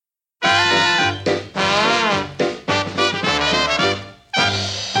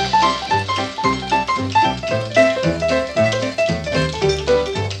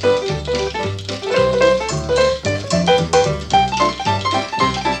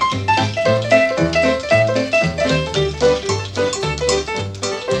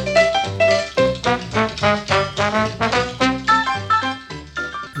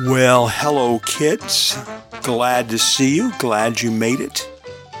hello, kids. Glad to see you. Glad you made it.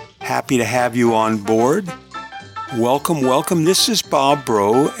 Happy to have you on board. Welcome, welcome. This is Bob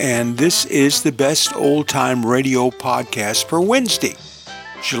Bro, and this is the Best Old Time Radio podcast for Wednesday,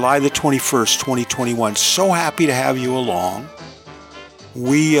 July the 21st, 2021. So happy to have you along.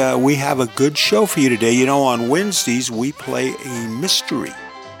 We have a good show for you today. You know, on Wednesdays, we play a mystery,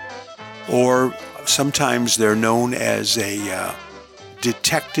 or sometimes they're known as a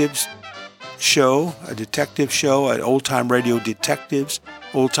detective show, an old-time radio detectives,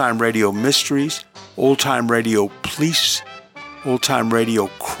 old-time radio mysteries, old-time radio police, old-time radio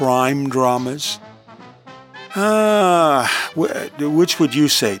crime dramas. Which would you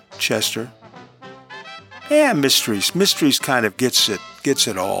say, Chester? Yeah, mysteries. Mysteries kind of gets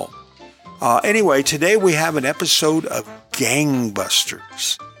it all. Anyway, today we have an episode of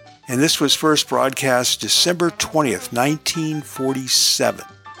Gangbusters. And this was first broadcast December 20th, 1947.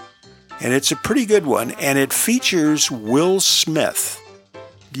 And it's a pretty good one, and it features Will Smith.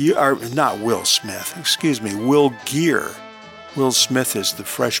 Will Geer. Will Smith is the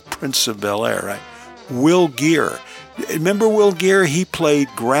Fresh Prince of Bel-Air, right? Will Geer. Remember Will Geer? He played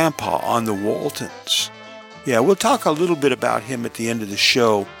Grandpa on the Waltons. Yeah, we'll talk a little bit about him at the end of the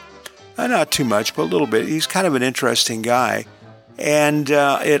show. Not too much, but a little bit. He's kind of an interesting guy. And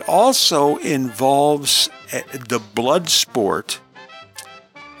it also involves the blood sport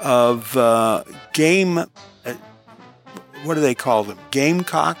of what do they call them?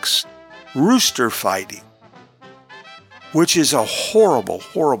 Gamecocks? Rooster fighting, which is a horrible,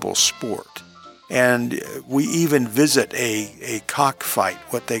 horrible sport. And we even visit a cockfight,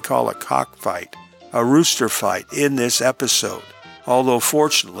 what they call a cockfight, a rooster fight in this episode. Although,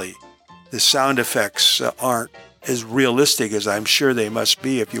 fortunately, the sound effects aren't as realistic as I'm sure they must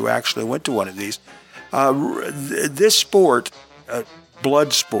be if you actually went to one of these. This sport,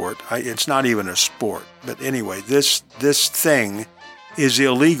 blood sport, it's not even a sport, but anyway, this thing is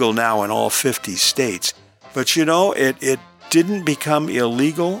illegal now in all 50 states. But you know, it didn't become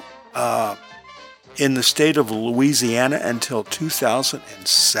illegal in the state of Louisiana until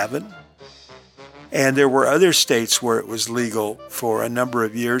 2007. And there were other states where it was legal for a number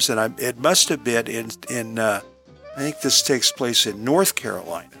of years, and it must have been in I think this takes place in North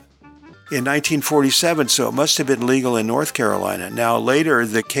Carolina in 1947, so it must have been legal in North Carolina. Now, later,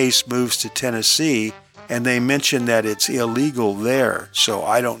 the case moves to Tennessee, and they mention that it's illegal there, so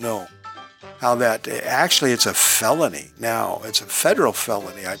I don't know how that... Actually, it's a felony now. It's a federal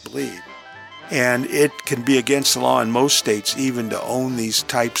felony, I believe, and it can be against the law in most states even to own these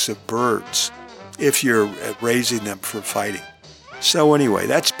types of birds if you're raising them for fighting. So anyway,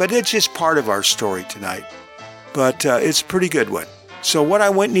 but it's just part of our story tonight. But it's a pretty good one. So what I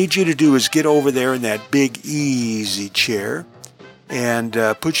need you to do is get over there in that big, easy chair and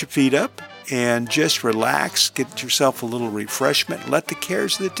put your feet up and just relax, get yourself a little refreshment, let the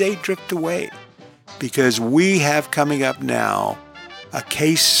cares of the day drift away. Because we have coming up now a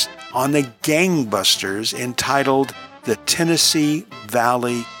case on the Gangbusters entitled The Tennessee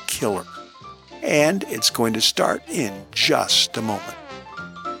Valley Killer. And it's going to start in just a moment.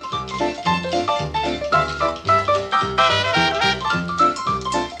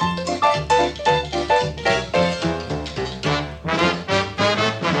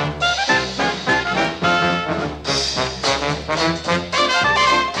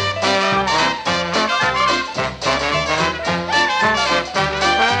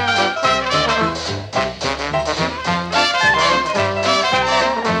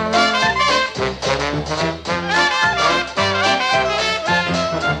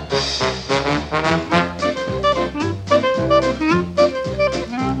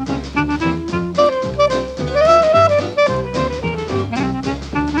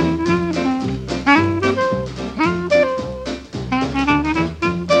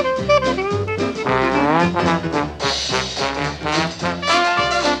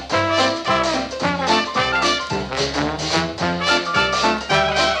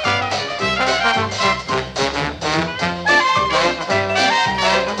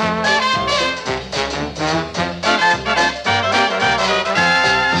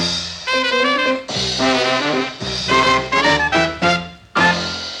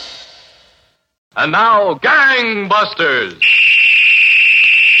 And now, Gangbusters!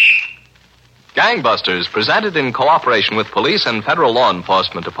 Gangbusters, presented in cooperation with police and federal law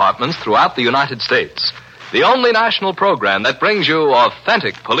enforcement departments throughout the United States. The only national program that brings you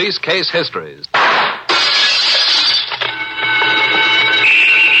authentic police case histories.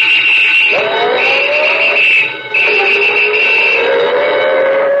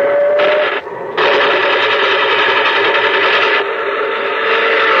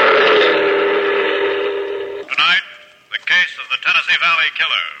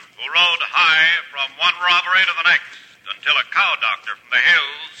 killer who rode high from one robbery to the next until a cow doctor from the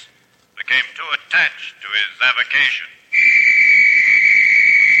hills became too attached to his avocation.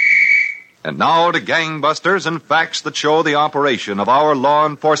 And now to gangbusters and facts that show the operation of our law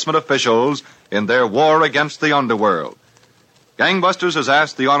enforcement officials in their war against the underworld. Gangbusters has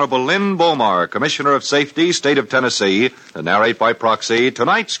asked the Honorable Lynn Bomar, Commissioner of Safety, State of Tennessee, to narrate by proxy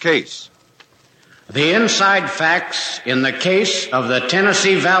tonight's case. The inside facts in the case of the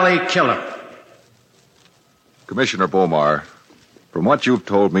Tennessee Valley Killer. Commissioner Bomar, from what you've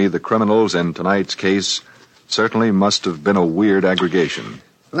told me, the criminals in tonight's case certainly must have been a weird aggregation.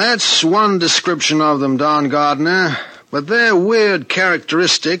 That's one description of them, Don Gardner. But their weird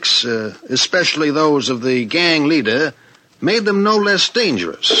characteristics, especially those of the gang leader, made them no less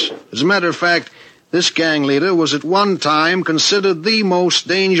dangerous. As a matter of fact, this gang leader was at one time considered the most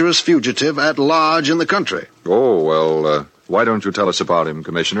dangerous fugitive at large in the country. Oh, well, why don't you tell us about him,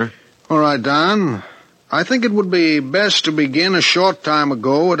 Commissioner? All right, Don. I think it would be best to begin a short time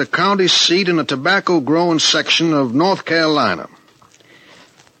ago at a county seat in a tobacco-growing section of North Carolina.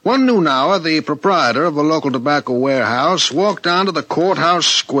 One noon hour, the proprietor of a local tobacco warehouse walked down to the courthouse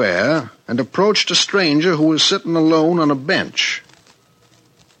square and approached a stranger who was sitting alone on a bench.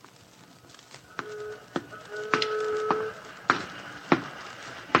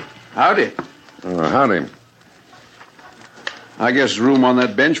 Howdy. Howdy. I guess room on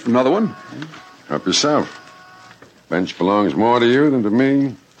that bench for another one? Help yourself. Bench belongs more to you than to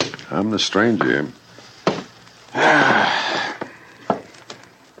me. I'm the stranger here.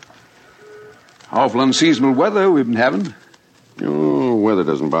 Awful unseasonable weather we've been having. Oh, weather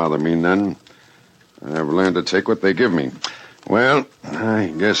doesn't bother me none. I've learned to take what they give me. Well,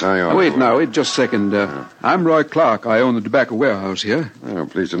 I guess I ought to... Wait just a second. I'm Roy Clark. I own the tobacco warehouse here. Oh,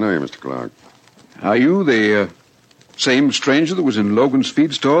 pleased to know you, Mr. Clark. Are you the same stranger that was in Logan's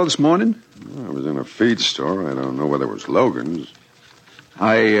feed store this morning? I was in a feed store. I don't know whether it was Logan's.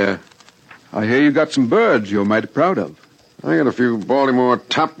 I hear you got some birds you're mighty proud of. I got a few Baltimore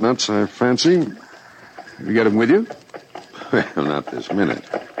top nuts, I fancy. Have you got them with you? Well, not this minute.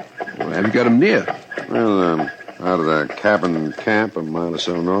 Well, have you got them near? Well, out of the cabin camp a mile or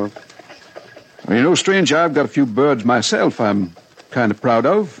so north. Well, you know, stranger, I've got a few birds myself I'm kind of proud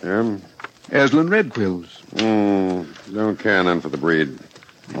of. Yeah? Aslan red quills. Don't care none for the breed.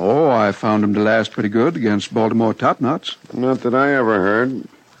 Oh, I found them to last pretty good against Baltimore topknots. Not that I ever heard.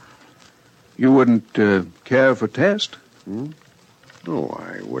 You wouldn't care for a test? Oh,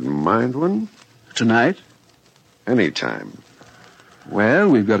 I wouldn't mind one. Tonight? Anytime. Well,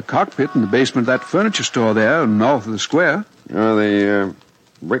 we've got a cockpit in the basement of that furniture store there, north of the square. Oh, the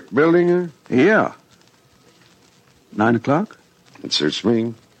brick building? Yeah. 9 o'clock? It suits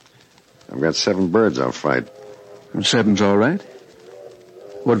me. I've got 7 birds I'll fight. And 7's all right.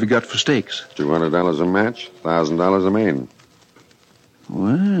 What have you got for stakes? $200 a match, $1,000 a main.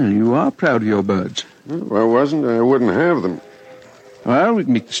 Well, you are proud of your birds. If I wasn't, I wouldn't have them. Well, we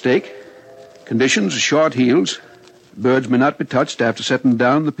can make the stake. Conditions are short heels. Birds may not be touched after setting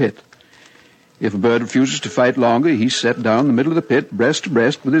down in the pit. If a bird refuses to fight longer, he's set down in the middle of the pit, breast to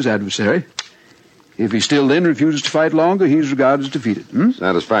breast with his adversary. If he still then refuses to fight longer, he's regarded as defeated.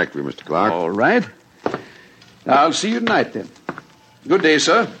 Satisfactory, Mr. Clark. All right. I'll see you tonight, then. Good day,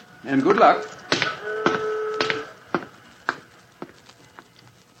 sir, and good luck.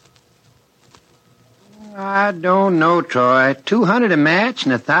 I don't know, Troy. $200 a match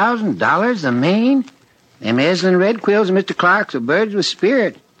and $1,000 a main? Them Aslan red quills and Mr. Clark's are birds with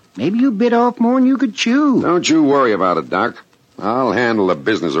spirit. Maybe you bit off more than you could chew. Don't you worry about it, Doc. I'll handle the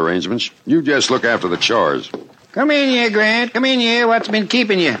business arrangements. You just look after the chores. Come in here, Grant. Come in here. What's been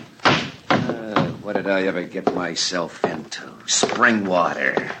keeping you? What did I ever get myself into? Spring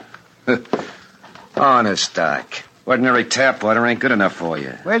water. Honest, Doc. Ordinary tap water ain't good enough for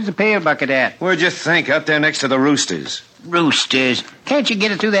you. Where's the pail bucket at? Where'd you think? Out there next to the roosters. Roosters? Can't you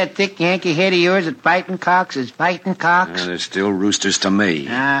get it through that thick Yankee head of yours that Fighting Cocks is Fighting Cocks? They're still roosters to me.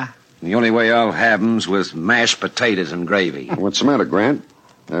 The only way I'll have 'em's with mashed potatoes and gravy. What's the matter, Grant?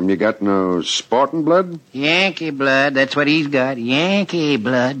 Haven't you got no sporting blood? Yankee blood, that's what he's got. Yankee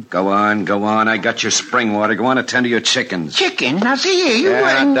blood. Go on. I got your spring water. Go on, attend to your chickens. Chickens? Now, see here, you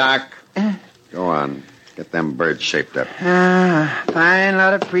wouldn't... Doc. Go on. Get them birds shaped up. Fine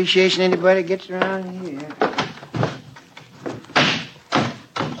lot of appreciation anybody gets around here.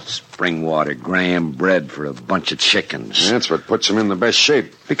 Spring water, graham bread for a bunch of chickens. That's what puts them in the best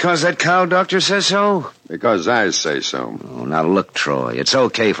shape. Because that cow doctor says so? Because I say so. Oh, now look, Troy. It's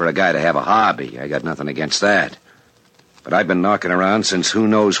okay for a guy to have a hobby. I got nothing against that. But I've been knocking around since who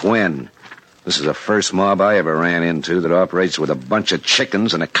knows when. This is the first mob I ever ran into that operates with a bunch of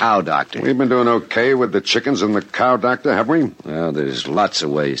chickens and a cow doctor. We've been doing okay with the chickens and the cow doctor, have we? Well, there's lots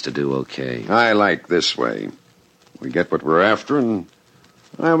of ways to do okay. I like this way. We get what we're after and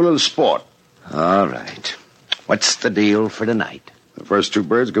have a little sport. All right. What's the deal for tonight? The first 2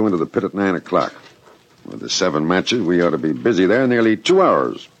 birds go into the pit at 9 o'clock. With the 7 matches, we ought to be busy there nearly 2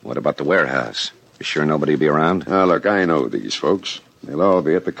 hours. What about the warehouse? You sure nobody will be around? Now, look, I know these folks. They'll all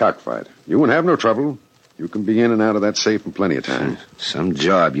be at the cockfight. You won't have no trouble. You can be in and out of that safe in plenty of time. Some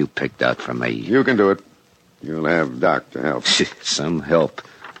job you picked out for me. You can do it. You'll have Doc to help. Some help.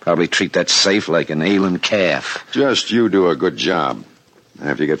 Probably treat that safe like an ailing calf. Just you do a good job.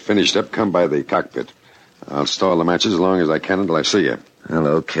 After you get finished up, come by the cockpit. I'll stall the matches as long as I can until I see you. Well,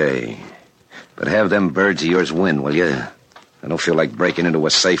 okay. But have them birds of yours win, will you? I don't feel like breaking into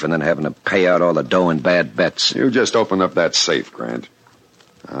a safe and then having to pay out all the dough in bad bets. You just open up that safe, Grant.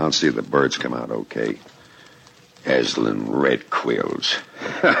 I'll see the birds come out okay. Eslin Red Quills.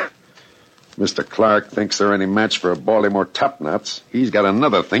 Mr. Clark thinks they're any match for a Baltimore Topknots. He's got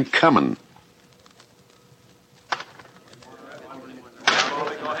another thing coming.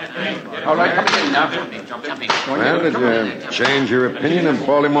 All right, come in now. Well, did you change your opinion of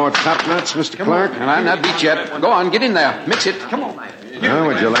Baltimore Topknots, Mr. Clark? And I'm not beat yet. Go on, get in there. Mix it. Come on. Well,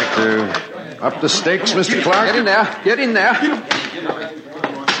 would you like to up the stakes, Mr. Clark? Get in there. Get in there.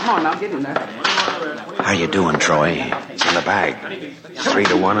 Come on now, get in there. How you doing, Troy? It's in the bag.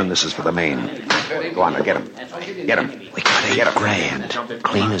 3-1, and this is for the main. Go on, now, get him. Get him. We got $8 grand.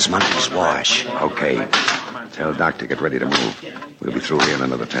 Clean as Monday's wash. Okay. Tell Doc to get ready to move. We'll be through here in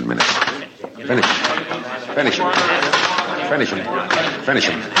another 10 minutes. Finish him. Finish him. Finish him. Finish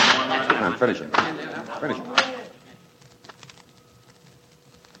him. Come on, finish him. Finish him.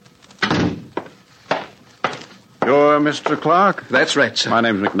 You're Mr. Clark? That's right, sir. My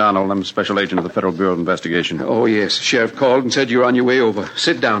name's McDonald. I'm Special Agent of the Federal Bureau of Investigation. Oh, yes. The sheriff called and said you were on your way over.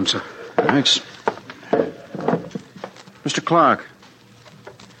 Sit down, sir. Thanks. Mr. Clark,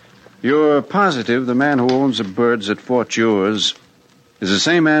 you're positive the man who owns the birds at Fort Ewers is the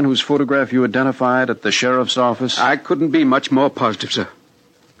same man whose photograph you identified at the sheriff's office? I couldn't be much more positive, sir.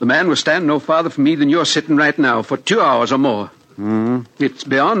 The man was standing no farther from me than you're sitting right now for 2 hours or more. Hmm? It's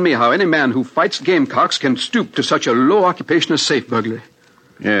beyond me how any man who fights gamecocks can stoop to such a low occupation as safe burglary.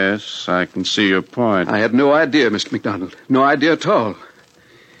 Yes, I can see your point. I had no idea, Mr. McDonald. No idea at all.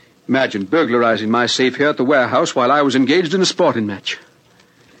 Imagine burglarizing my safe here at the warehouse while I was engaged in a sporting match.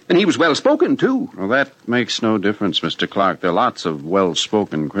 And he was well-spoken, too. Well, that makes no difference, Mr. Clark. There are lots of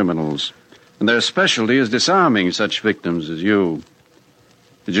well-spoken criminals, and their specialty is disarming such victims as you.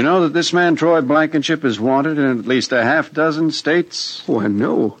 Did you know that this man, Troy Blankenship, is wanted in at least a half-dozen states? Oh, I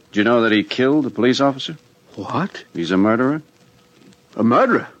know. Did you know that he killed a police officer? What? He's a murderer. A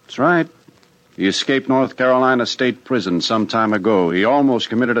murderer? That's right. He escaped North Carolina State Prison some time ago. He almost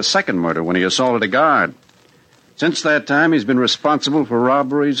committed a second murder when he assaulted a guard. Since that time, he's been responsible for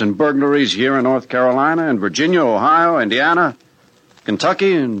robberies and burglaries here in North Carolina and Virginia, Ohio, Indiana,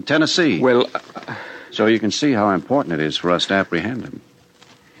 Kentucky, and Tennessee. Well, so you can see how important it is for us to apprehend him.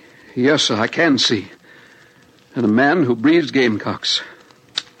 Yes, sir, I can see. And a man who breeds gamecocks.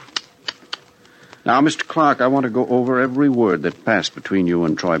 Now, Mr. Clark, I want to go over every word that passed between you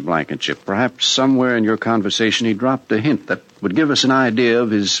and Troy Blankenship. Perhaps somewhere in your conversation he dropped a hint that would give us an idea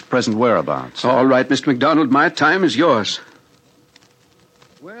of his present whereabouts. All right, Mr. McDonald, my time is yours.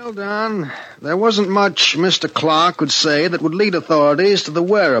 Well, Don, there wasn't much Mr. Clark could say that would lead authorities to the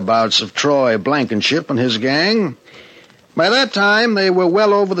whereabouts of Troy Blankenship and his gang. By that time, they were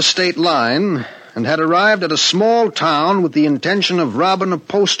well over the state line and had arrived at a small town with the intention of robbing a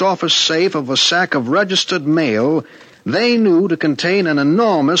post office safe of a sack of registered mail they knew to contain an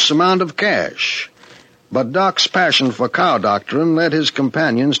enormous amount of cash. But Doc's passion for cow doctrine led his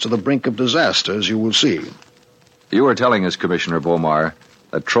companions to the brink of disaster, as you will see. You were telling us, Commissioner Bomar,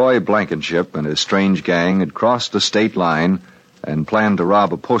 that Troy Blankenship and his strange gang had crossed the state line and planned to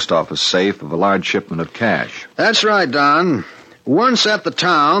rob a post office safe of a large shipment of cash. That's right, Don. Once at the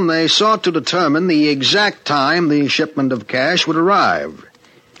town, they sought to determine the exact time the shipment of cash would arrive.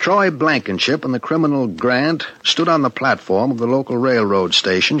 Troy Blankenship and the criminal Grant stood on the platform of the local railroad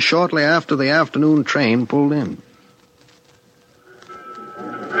station shortly after the afternoon train pulled in.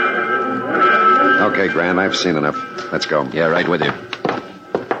 Okay, Grant, I've seen enough. Let's go. Yeah, right with you.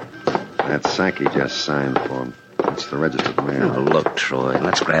 That sack he just signed for. That's the registered mail. Oh, look, Troy,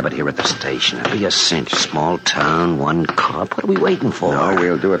 let's grab it here at the station. It'll be a cinch. Small town, one cop. What are we waiting for? No,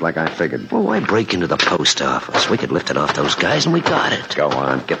 we'll do it like I figured. Well, why break into the post office? We could lift it off those guys, and we got it. Go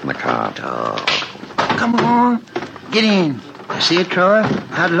on, get in the car. Oh. Come on. Get in. See it, Troy?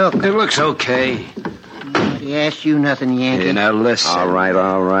 How'd it look? It looks okay. He asked you nothing, Yankee. Hey, now listen. All right.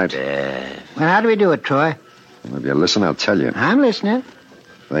 Well, how do we do it, Troy? Well, if you listen, I'll tell you. I'm listening.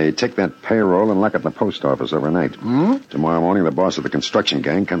 They take that payroll and lock it in the post office overnight. Tomorrow morning, the boss of the construction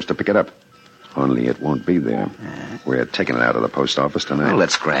gang comes to pick it up. Only it won't be there. We're taking it out of the post office tonight. Well,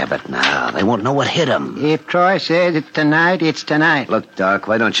 let's grab it now. They won't know what hit them. If Troy says it's tonight, it's tonight. Look, Doc,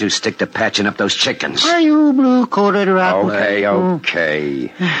 why don't you stick to patching up those chickens? Are you blue-coated rotten?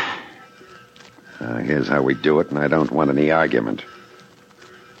 Okay. Here's how we do it, and I don't want any argument.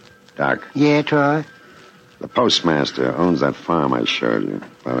 Doc. Yeah, Troy? The postmaster owns that farm I showed you,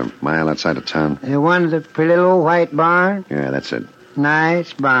 about a mile outside of town. The one with the pretty little old white barn? Yeah, that's it.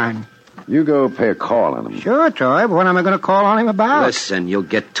 Nice barn. You go pay a call on him. Sure, Troy, but what am I going to call on him about? Listen, you'll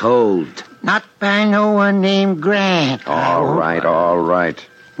get told. Not by no one named Grant. All right.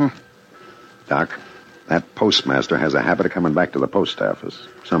 Doc, that postmaster has a habit of coming back to the post office.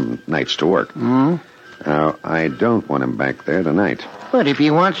 Some nights to work. Now, I don't want him back there tonight. But if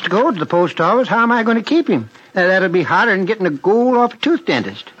he wants to go to the post office, how am I going to keep him? That'll be harder than getting a gold off a tooth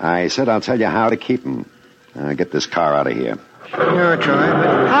dentist. I said I'll tell you how to keep him. Get this car out of here. Sure, Troy,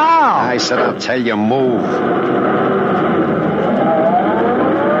 but how? I said I'll tell you, move.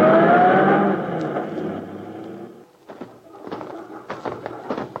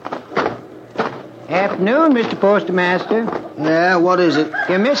 Afternoon, Mr. Postmaster. Yeah, what is it?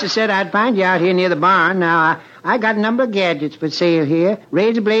 Your missus said I'd find you out here near the barn. Now, I got a number of gadgets for sale here.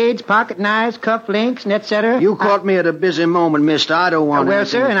 Razor blades, pocket knives, cuff links, and et cetera. You caught me at a busy moment, mister. I don't want Well,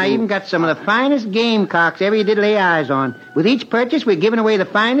 sir, and I even got some of the finest gamecocks ever you did lay eyes on. With each purchase, we're giving away the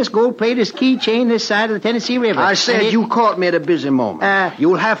finest gold-plated keychain this side of the Tennessee River. I said you caught me at a busy moment.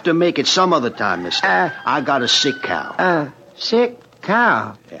 You'll have to make it some other time, mister. I got a sick cow. Sick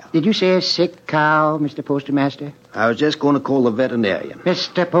cow? Yeah. Did you say a sick cow, Mr. Postmaster? I was just going to call the veterinarian.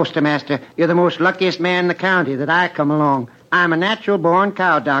 Mr. Postmaster, you're the most luckiest man in the county that I come along. I'm a natural-born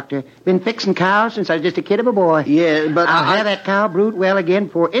cow doctor. Been fixing cows since I was just a kid of a boy. Yeah, but I'll have that cow brood well again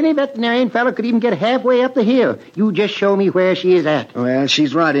before any veterinarian fellow could even get halfway up the hill. You just show me where she is at. Well,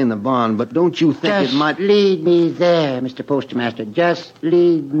 she's right in the barn, but don't you think Just it might... lead me there, Mr. Postmaster. Just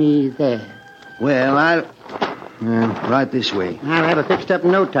lead me there. Well, I'll... right this way. I'll have it fixed up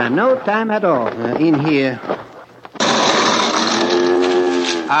in no time. No time at all. In here.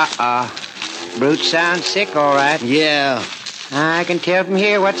 Brute sounds sick, all right. Yeah. I can tell from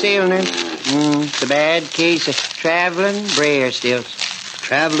here what's ailing her. It's a bad case of traveling Breyer stills.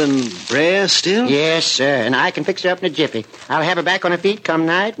 Traveling Breyer still? Yes, sir, and I can fix her up in a jiffy. I'll have her back on her feet come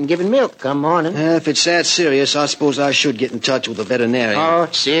night and giving milk come morning. If it's that serious, I suppose I should get in touch with the veterinarian. Oh,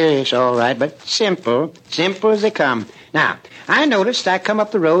 it's serious, all right, but simple. Simple as they come. Now, I noticed I come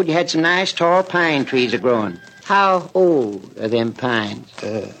up the road, you had some nice tall pine trees a-growing. How old are them pines?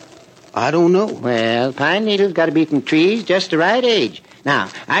 I don't know. Well, pine needles got to be from trees just the right age. Now,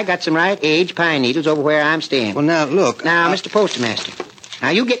 I got some right age pine needles over where I'm staying. Well, now, look. Now, Mr. Postmaster, now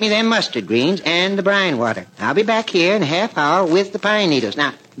you get me them mustard greens and the brine water. I'll be back here in a half hour with the pine needles.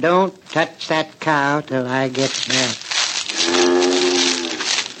 Now, don't touch that cow till I get back.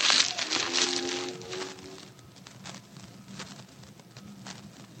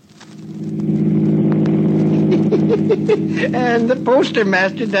 And the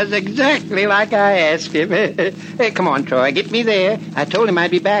postmaster does exactly like I asked him. Hey, come on, Troy, get me there. I told him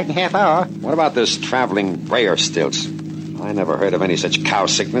I'd be back in a half hour. What about this traveling Breyer stilts? I never heard of any such cow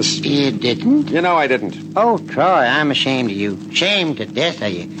sickness. You didn't? You know I didn't. Oh, Troy, I'm ashamed of you. Ashamed to death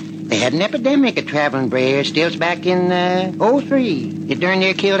of you. They had an epidemic of traveling Breyer stilts back in, 03. It darn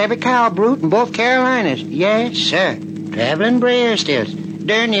near killed every cow brute in both Carolinas. Yes, sir. Traveling Breyer stilts.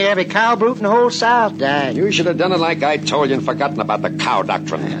 Darn near every cow brute in the whole South died. You should have done it like I told you and forgotten about the cow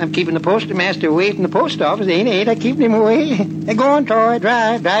doctrine. I'm keeping the postmaster away from the post office, ain't I? Keeping him away. Hey, go on, Troy.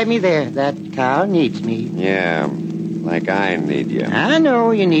 Drive me there. That cow needs me. Yeah, like I need you. I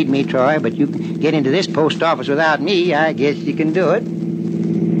know you need me, Troy, but you can get into this post office without me. I guess you can do it.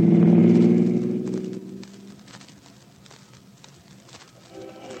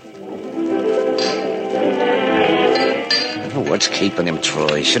 What's keeping him,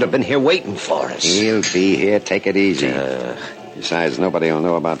 Troy? Should have been here waiting for us. He'll be here. Take it easy. Besides, nobody will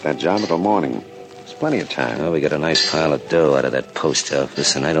know about that job until morning. There's plenty of time. Well, we got a nice pile of dough out of that post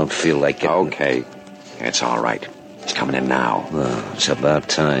office, and I don't feel like it. Okay. It's all right. He's coming in now. Well, it's about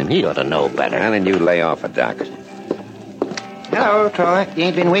time. He ought to know better. Well, then you lay off it, Doc. Hello, Troy. You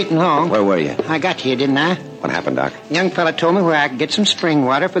ain't been waiting long. Where were you? I got you, didn't I? What happened, Doc? Young fella told me where I could get some spring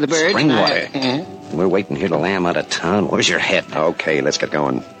water for the birds. Spring water? We're waiting here till I'm out of town. Where's your head? Okay, let's get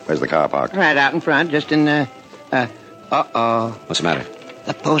going. Where's the car parked? Right out in front, just in, Uh-oh. What's the matter?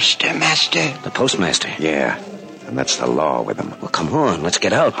 The postmaster. The postmaster? Yeah, and that's the law with him. Well, come on. Let's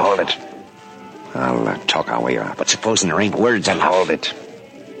get out. Hold it. I'll talk our way out. But supposing there ain't words enough? Hold it.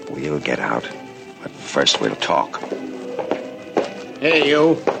 We'll get out. But first we'll talk. Hey,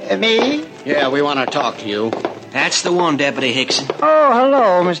 you. Me? Yeah, we want to talk to you. That's the one, Deputy Hickson. Oh,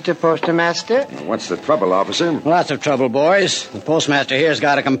 hello, Mr. Postmaster. What's the trouble, officer? Lots of trouble, boys. The postmaster here's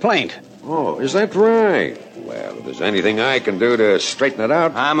got a complaint. Oh, is that right? Well, if there's anything I can do to straighten it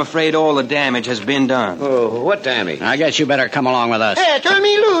out... I'm afraid all the damage has been done. Oh, what damage? I guess you better come along with us. Hey, turn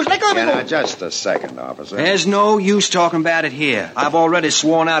me loose. Let go of me. Now, just a second, officer. There's no use talking about it here. I've already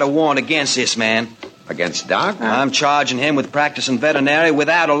sworn out a warrant against this man. Against Doc? I'm charging him with practicing veterinary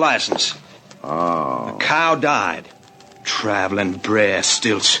without a license. Oh. The cow died. Traveling brass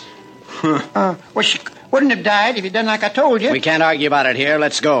stilts. Well, she wouldn't have died if you'd done like I told you. We can't argue about it here.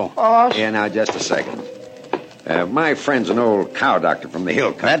 Let's go. Oh, Yeah, now, just a second. My friend's an old cow doctor from the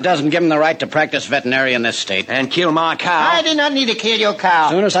hill country. That doesn't give him the right to practice veterinary in this state. And kill my cow. I did not need to kill your cow.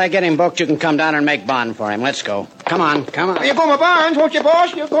 As soon as I get him booked, you can come down and make bond for him. Let's go. Come on, come on. You go my bonds, won't you,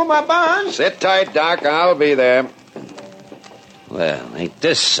 boss? You go my bonds. Sit tight, Doc. I'll be there. Well, ain't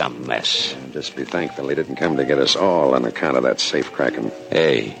this some mess? Just be thankful he didn't come to get us all on account of that safe cracking.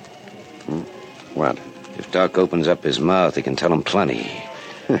 Hey, What? if Doc opens up his mouth, he can tell him plenty.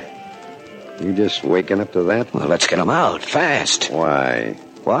 You just waking up to that? Well, let's get him out, fast. Why?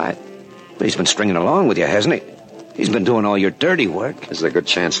 What? Well, he's been stringing along with you, hasn't he? He's been doing all your dirty work. There's a good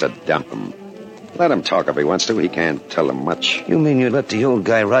chance to dump him. Let him talk if he wants to. He can't tell him much. You mean you let the old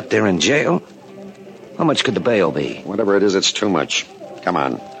guy rot there in jail? How much could the bail be? Whatever it is, it's too much. Come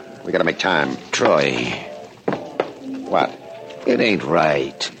on. We gotta make time. Troy, What? it ain't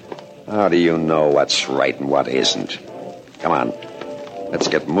right. How do you know what's right and what isn't? Come on. Let's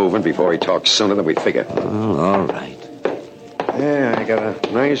get moving before he talks sooner than we figure. Oh, all right. Yeah, I got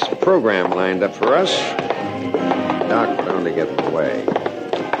a nice program lined up for us. Doc would only get in the way.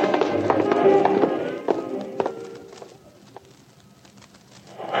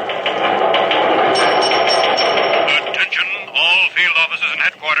 Attention, all field officers and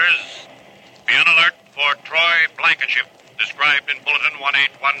headquarters. Be on alert for Troy Blankenship, described in Bulletin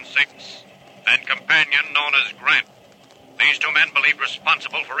 1816, and companion known as Grant. These two men believed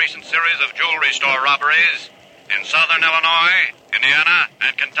responsible for recent series of jewelry store robberies in southern Illinois, Indiana,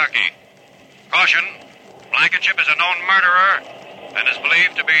 and Kentucky. Caution, Blankenship is a known murderer and is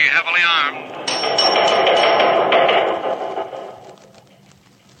believed to be heavily armed.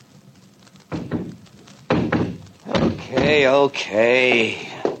 Okay.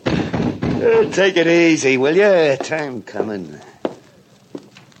 Take it easy, will you? Time coming.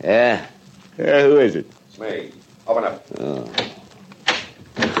 Yeah? Who is it? It's me. Open up. Oh.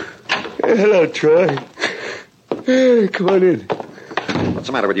 Hello, Troy. Come on in. What's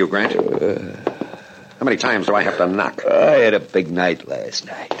the matter with you, Grant? How many times do I have to knock? I had a big night last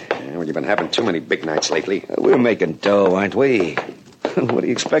night. Yeah, well, you've been having too many big nights lately. We're making dough, aren't we? What do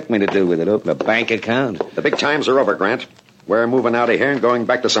you expect me to do with it? Open a bank account? The big times are over, Grant. We're moving out of here and going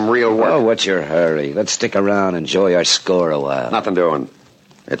back to some real work. Oh, what's your hurry? Let's stick around and enjoy our score a while. Nothing doing.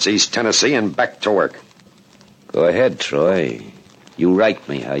 It's East Tennessee and back to work. Go ahead, Troy. You write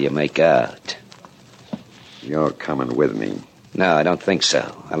me how you make out. You're coming with me. No, I don't think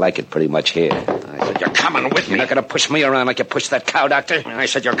so. I like it pretty much here. I said you're coming with me. You're not going to push me around like you pushed that cow, Doctor. I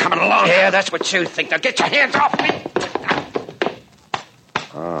said you're coming along. Yeah, that's what you think. Now get your hands off me.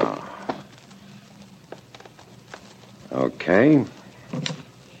 Oh. Okay.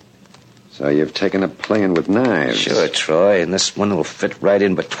 So you've taken up playing with knives. Sure, Troy, and this one will fit right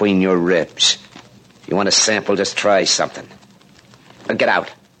in between your ribs. You want a sample, just try something. Now get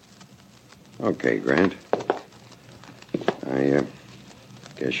out. Okay, Grant. I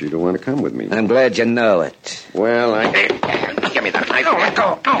guess you don't want to come with me. I'm glad you know it. Well, give me that knife. No, let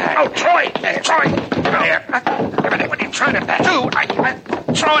go. No, Troy. Troy. There. What are you trying to do?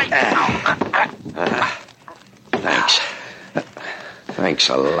 Troy. Thanks. Thanks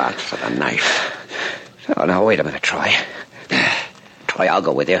a lot for the knife. Oh, now, wait a minute, Troy. Troy, I'll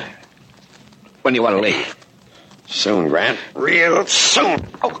go with you. When do you want to leave? Soon, Grant. Real soon.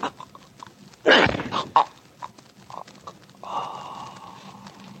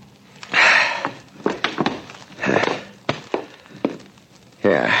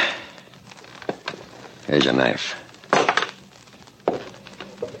 Here. Here's your knife.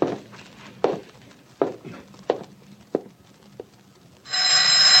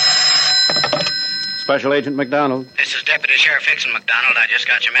 Special Agent McDonald. This is Deputy Sheriff Hickson, McDonald. I just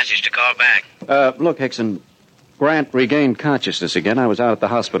got your message to call back. Look, Hickson, Grant regained consciousness again. I was out at the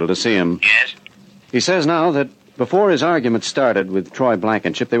hospital to see him. Yes? He says now that Before his argument started with Troy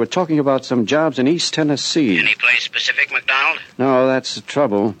Blankenship, they were talking about some jobs in East Tennessee. Any place specific, McDonald? No, that's the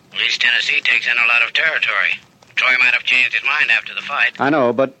trouble. Well, East Tennessee takes in a lot of territory. Troy might have changed his mind after the fight. I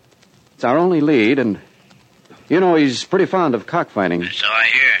know, but it's our only lead, and you know he's pretty fond of cockfighting. So I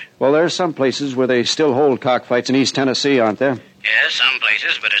hear. Well, there's some places where they still hold cockfights in East Tennessee, aren't there? Yes, some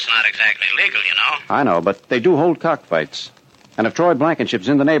places, but it's not exactly legal, you know. I know, but they do hold cockfights. And if Troy Blankenship's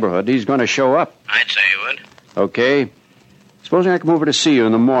in the neighborhood, he's going to show up. I'd say he would. Okay. Supposing I come over to see you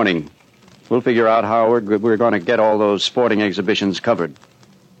in the morning. We'll figure out how we're going to get all those sporting exhibitions covered.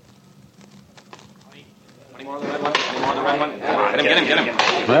 Get him.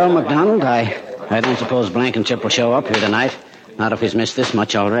 Well, McDonald, I don't suppose Blankenship will show up here tonight. Not if he's missed this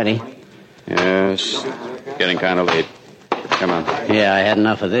much already. Yes. Getting kind of late. Come on. Yeah, I had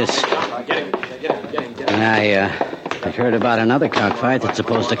enough of this. I heard about another cockfight that's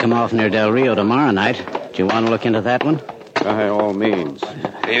supposed to come off near Del Rio tomorrow night. Do you want to look into that one? By all means.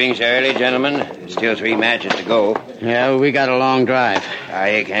 Leaving early, gentlemen. Still 3 matches to go. Yeah, we got a long drive.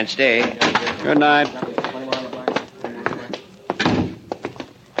 I can't stay. Good night.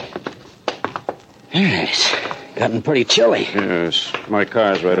 Yes, gotten pretty chilly. Yes, my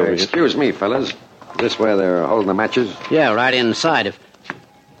car's right over here. Excuse me, fellas. Is this where they're holding the matches? Yeah, right inside of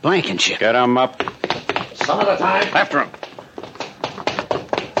Blankenship. Get him up. Some of the time. After him.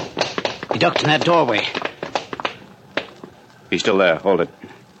 He ducked in that doorway. He's still there. Hold it.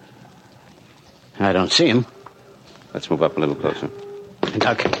 I don't see him. Let's move up a little closer.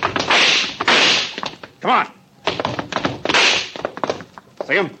 Duck. Come on.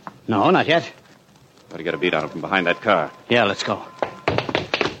 See him? No, not yet. Got to get a beat on him from behind that car. Yeah, let's go.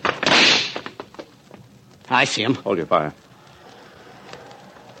 I see him. Hold your fire.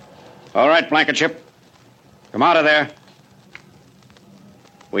 All right, Blankenship. Come out of there.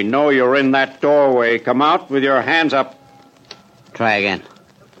 We know you're in that doorway. Come out with your hands up. Try again.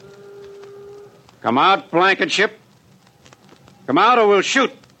 Come out, Blankenship. Come out or we'll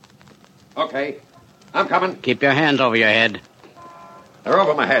shoot. Okay. I'm coming. Keep your hands over your head. They're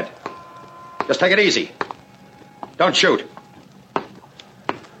over my head. Just take it easy. Don't shoot.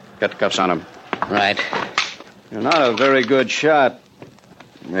 Get the cuffs on him. Right. You're not a very good shot.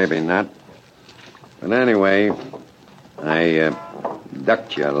 Maybe not. But anyway, I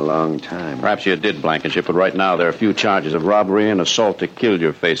ducked you a long time. Perhaps you did, Blankenship, but right now there are a few charges of robbery and assault to kill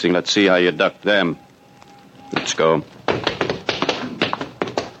you're facing. Let's see how you ducked them. Let's go.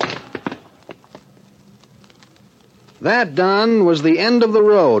 That done was the end of the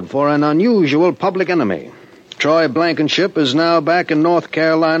road for an unusual public enemy. Troy Blankenship is now back in North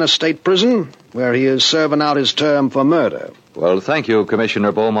Carolina State Prison, where he is serving out his term for murder. Well, thank you,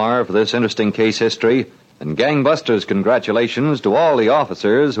 Commissioner Bomar, for this interesting case history. And gangbusters, congratulations to all the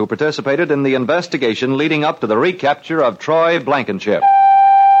officers who participated in the investigation leading up to the recapture of Troy Blankenship.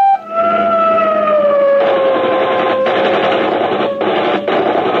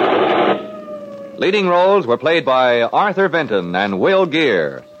 Leading roles were played by Arthur Vinton and Will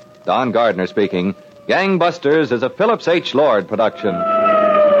Gear. Don Gardner speaking. Gangbusters is a Phillips H. Lord production.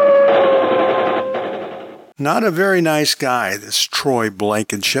 Not a very nice guy, this Troy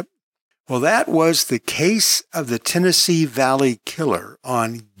Blankenship. Well, that was the case of the Tennessee Valley Killer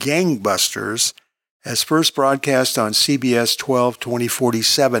on Gangbusters, as first broadcast on CBS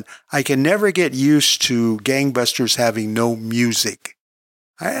 12/2047. I can never get used to Gangbusters having no music.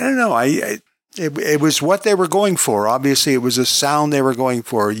 I don't know. It was what they were going for. Obviously, it was a sound they were going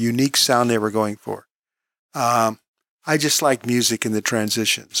for, a unique sound they were going for. I just like music in the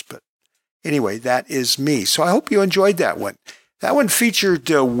transitions. But anyway, that is me. So I hope you enjoyed that one. That one featured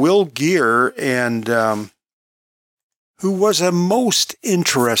Will Gear, and who was a most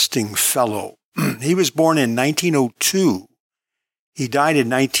interesting fellow. He was born in 1902. He died in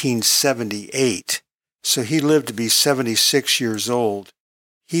 1978. So he lived to be 76 years old.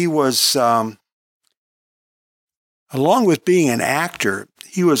 He was, along with being an actor,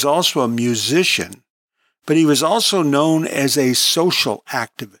 he was also a musician, but he was also known as a social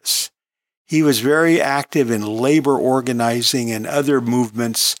activist. He was very active in labor organizing and other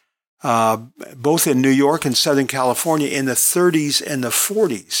movements, both in New York and Southern California in the 30s and the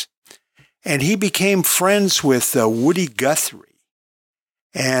 40s. And he became friends with Woody Guthrie.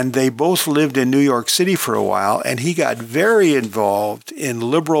 And they both lived in New York City for a while, and he got very involved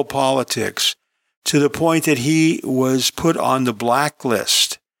in liberal politics to the point that he was put on the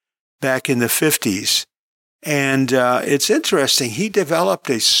blacklist back in the 50s. And it's interesting. He developed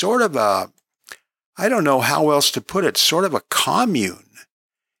a sort of I don't know how else to put it, sort of a commune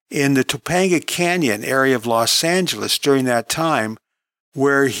in the Topanga Canyon area of Los Angeles during that time,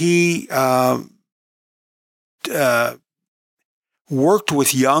 where he worked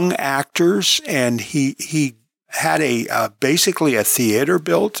with young actors, and he had basically a theater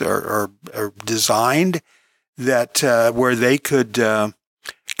built or designed that where they could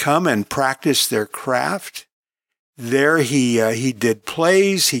come and practice their craft. There he did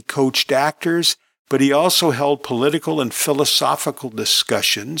plays, he coached actors, but he also held political and philosophical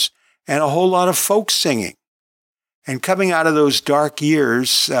discussions and a whole lot of folk singing. And coming out of those dark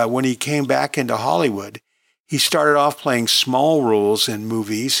years, when he came back into Hollywood, he started off playing small roles in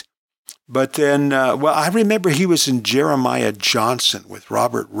movies. But then, I remember he was in Jeremiah Johnson with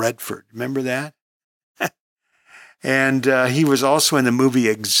Robert Redford. Remember that? And he was also in the movie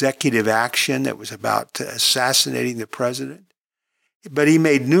Executive Action that was about assassinating the president. But he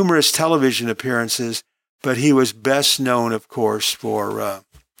made numerous television appearances, but he was best known, of course, for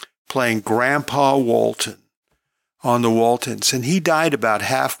playing Grandpa Walton on the Waltons. And he died about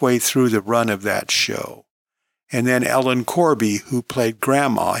halfway through the run of that show. And then Ellen Corby, who played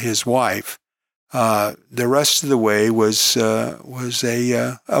Grandma, his wife, the rest of the way was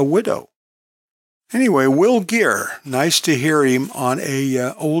a widow. Anyway, Will Geer, nice to hear him on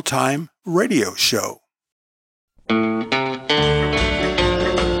a old-time radio show.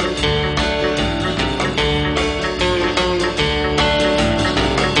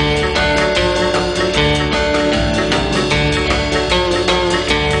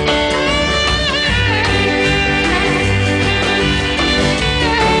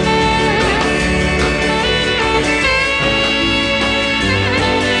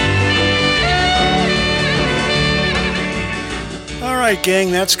 All right,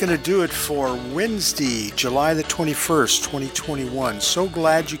 gang, that's going to do it for Wednesday, July the 21st, 2021. So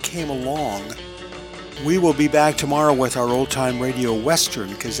glad you came along. We will be back tomorrow with our old-time radio Western,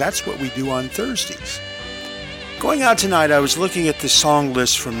 because that's what we do on Thursdays. Going out tonight, I was looking at the song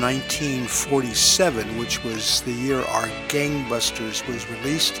list from 1947, which was the year our Gangbusters was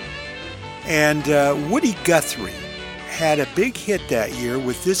released. And Woody Guthrie had a big hit that year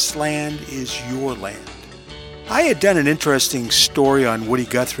with This Land Is Your Land. I had done an interesting story on Woody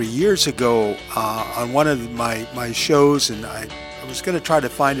Guthrie years ago on one of my shows, and I was going to try to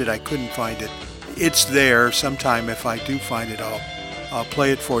find it. I couldn't find it. It's there. Sometime if I do find it, I'll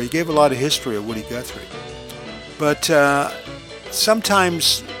play it for you. He gave a lot of history of Woody Guthrie. But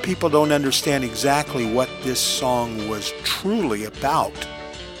sometimes people don't understand exactly what this song was truly about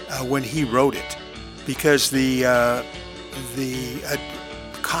when he wrote it, because the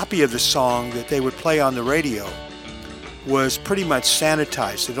copy of the song that they would play on the radio was pretty much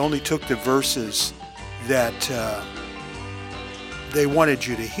sanitized. It only took the verses that they wanted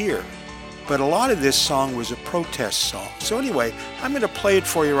you to hear. But a lot of this song was a protest song. So anyway, I'm going to play it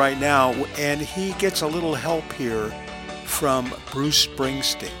for you right now, and he gets a little help here from Bruce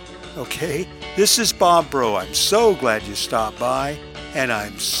Springsteen. Okay? This is Bob Bro. I'm so glad you stopped by, and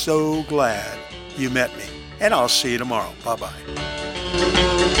I'm so glad you met me. And I'll see you tomorrow. Bye-bye.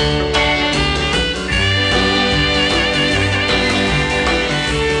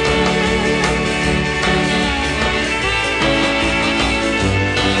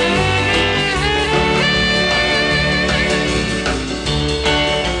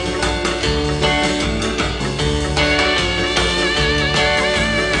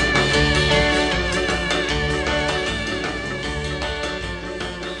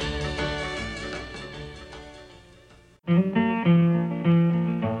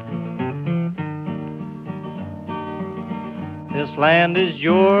 This land is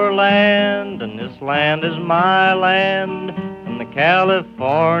your land, and this land is my land, from the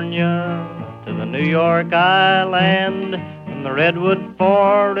California to the New York Island, from the Redwood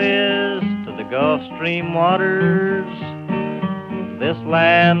Forest to the Gulf Stream waters. This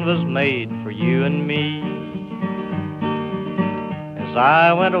land was made for you and me. As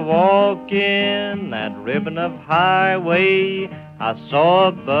I went a-walking that ribbon of highway, I saw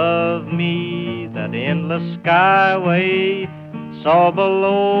above me that endless skyway, saw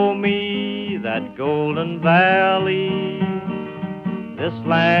below me that golden valley. This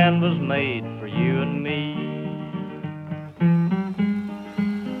land was made for you and me.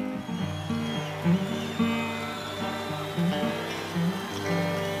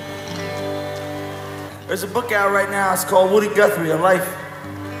 There's a book out right now. It's called Woody Guthrie, A Life.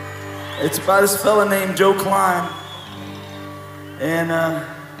 It's about this fella named Joe Klein. And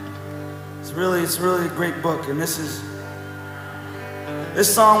it's really a great book. And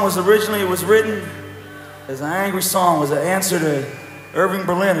this song was originally, it was written as an angry song. It was an answer to Irving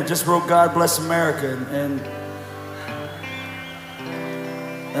Berlin, who just wrote God Bless America.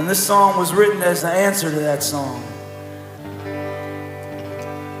 And this song was written as an answer to that song.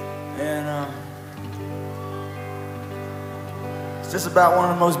 And just about one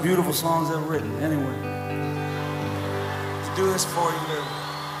of the most beautiful songs ever written. Anyway, let's do this for you, baby.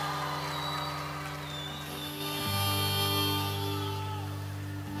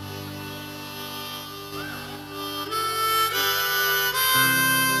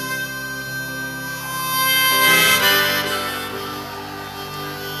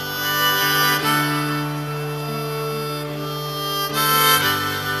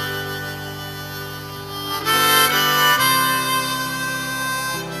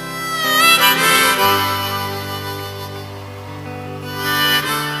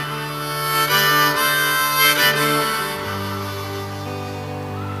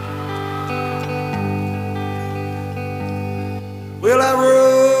 Well, I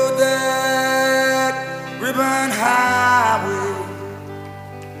rode that ribbon highway.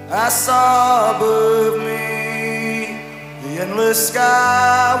 I saw above me the endless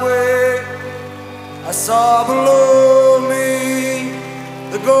skyway. I saw below me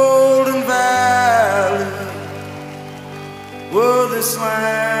the golden valley. Well, this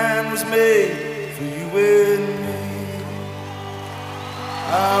land was made for you and me.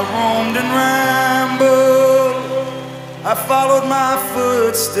 I roamed and rambled. I followed my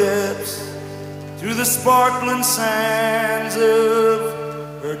footsteps through the sparkling sands of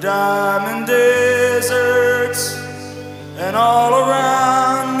her diamond deserts, and all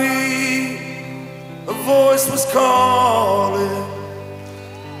around me a voice was calling.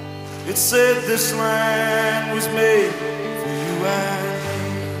 It said this land was made for you and me.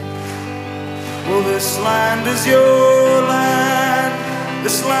 Well, this land is your land,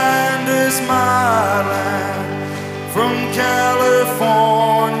 this land is my land. From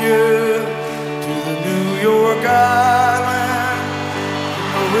California to the New York Island,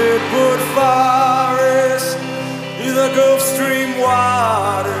 from the Redwood Forest to the Gulf Stream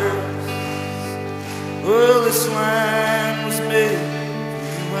waters. Well, this land was made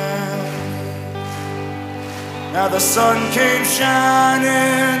for you and me. Now the sun came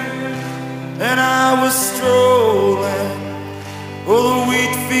shining and I was strolling, oh, the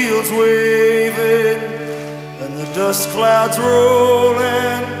wheat fields waving, the dust clouds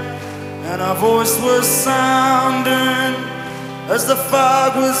rolling, and our voice was sounding as the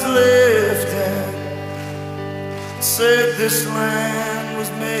fog was lifting. It said this land was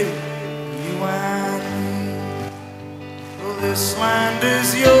made for you and me. Well, this land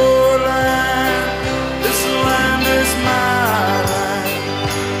is your land, this land is my land.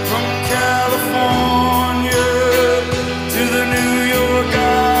 From California to the New York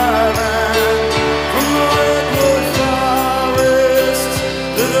Island, from the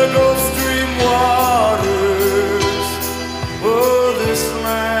Gulf Stream waters. Oh, this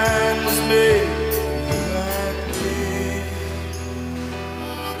land was made for you and me.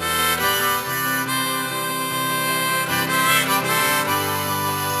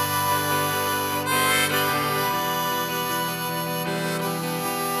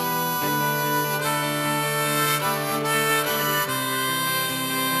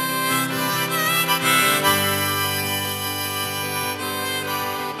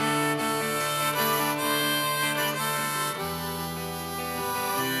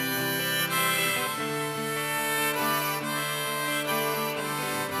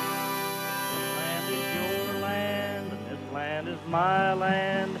 My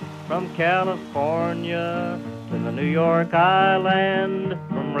land, from California to the New York Island,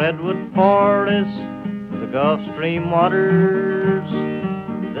 from Redwood Forest to the Gulf Stream waters.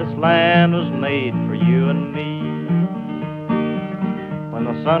 This land was made for you and me. When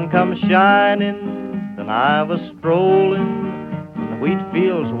the sun comes shining, then I was strolling, and the wheat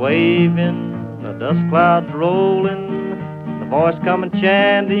fields waving, the dust clouds rolling, the voice coming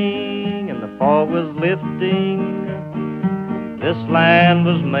chanting, and the fog was lifting. This land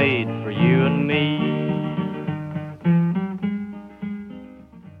was made for you and me.